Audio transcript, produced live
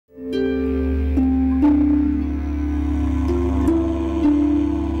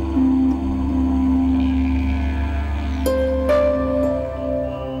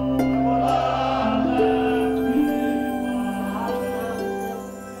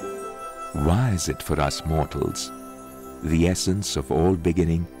Why is it for us mortals, the essence of all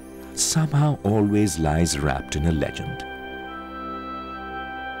beginning somehow always lies wrapped in a legend?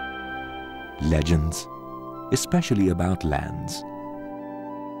 Legends, especially about lands.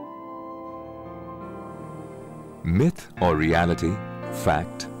 Myth or reality,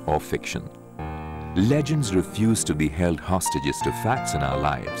 fact or fiction. Legends refuse to be held hostages to facts in our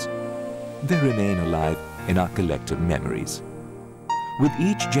lives. They remain alive in our collective memories, with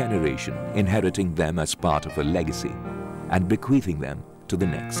each generation inheriting them as part of a legacy and bequeathing them to the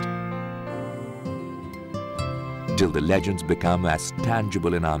next, till the legends become as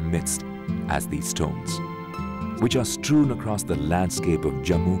tangible in our midst as these stones, which are strewn across the landscape of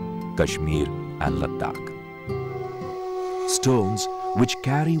Jammu, Kashmir and Ladakh. Stones which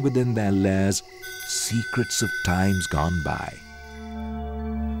carry within their layers secrets of times gone by,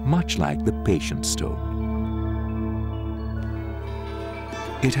 much like the patient stone.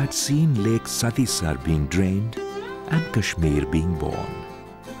 It had seen Lake Satisar being drained and Kashmir being born.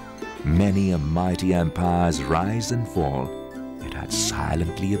 Many a mighty empire's rise and fall it had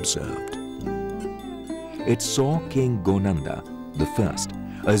silently observed. It saw King Gonanda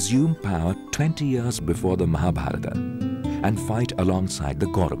I assume power 20 years before the Mahabharata and fight alongside the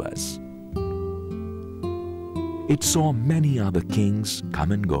Kauravas. It saw many other kings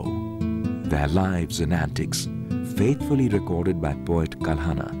come and go, their lives and antics faithfully recorded by poet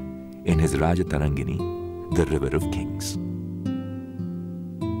Kalhana in his Rajatarangini, The River of Kings.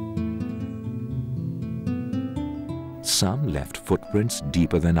 Some left footprints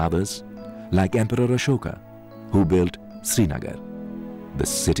deeper than others, like Emperor Ashoka, who built Srinagar, the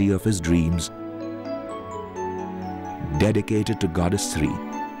city of his dreams, dedicated to goddess Sri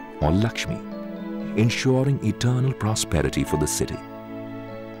or Lakshmi, ensuring eternal prosperity for the city.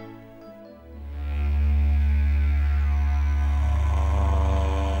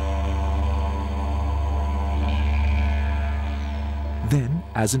 Then,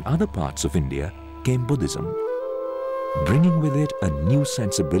 as in other parts of India, came Buddhism, bringing with it a new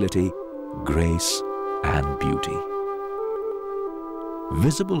sensibility, grace and beauty.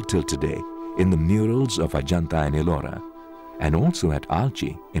 Visible till today in the murals of Ajanta and Ellora, and also at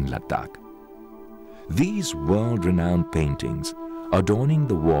Alchi in Ladakh. These world-renowned paintings adorning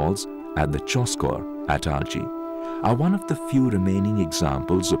the walls at the Choskor at Alchi are one of the few remaining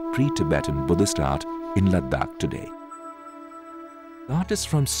examples of pre-Tibetan Buddhist art in Ladakh today. Artists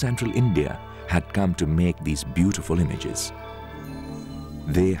from central India had come to make these beautiful images.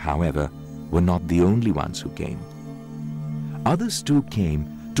 They, however, were not the only ones who came. Others too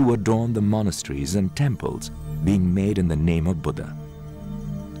came to adorn the monasteries and temples being made in the name of Buddha,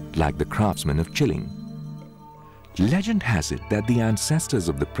 like the craftsmen of Chilling. Legend has it that the ancestors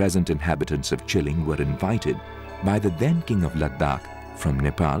of the present inhabitants of Chilling were invited by the then king of Ladakh from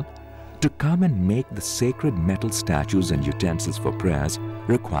Nepal to come and make the sacred metal statues and utensils for prayers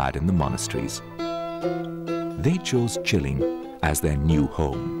required in the monasteries. They chose Chilling as their new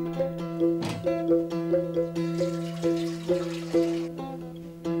home.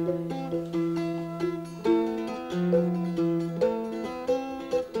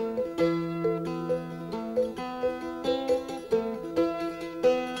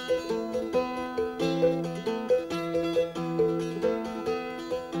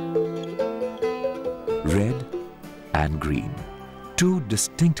 Red and green, two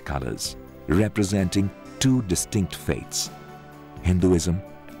distinct colors representing two distinct faiths, Hinduism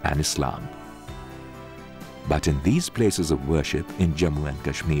and Islam. But in these places of worship in Jammu and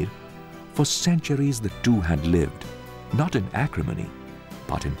Kashmir, for centuries the two had lived, not in acrimony,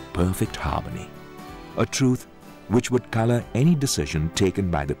 but in perfect harmony. A truth which would color any decision taken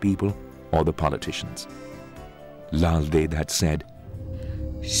by the people or the politicians. Lal Ded had said,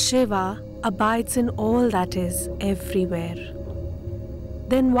 Shiva abides in all that is everywhere.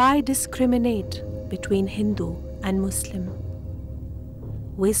 Then why discriminate between Hindu and Muslim?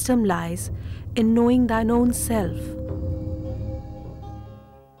 Wisdom lies in knowing thine own self.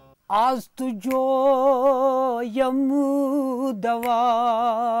 आज तुझो यमु दवाई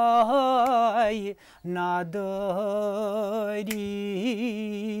नादरी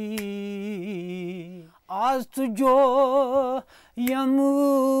आज तुझो यमु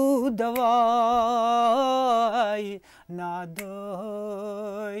दवाई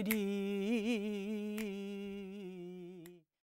नादरी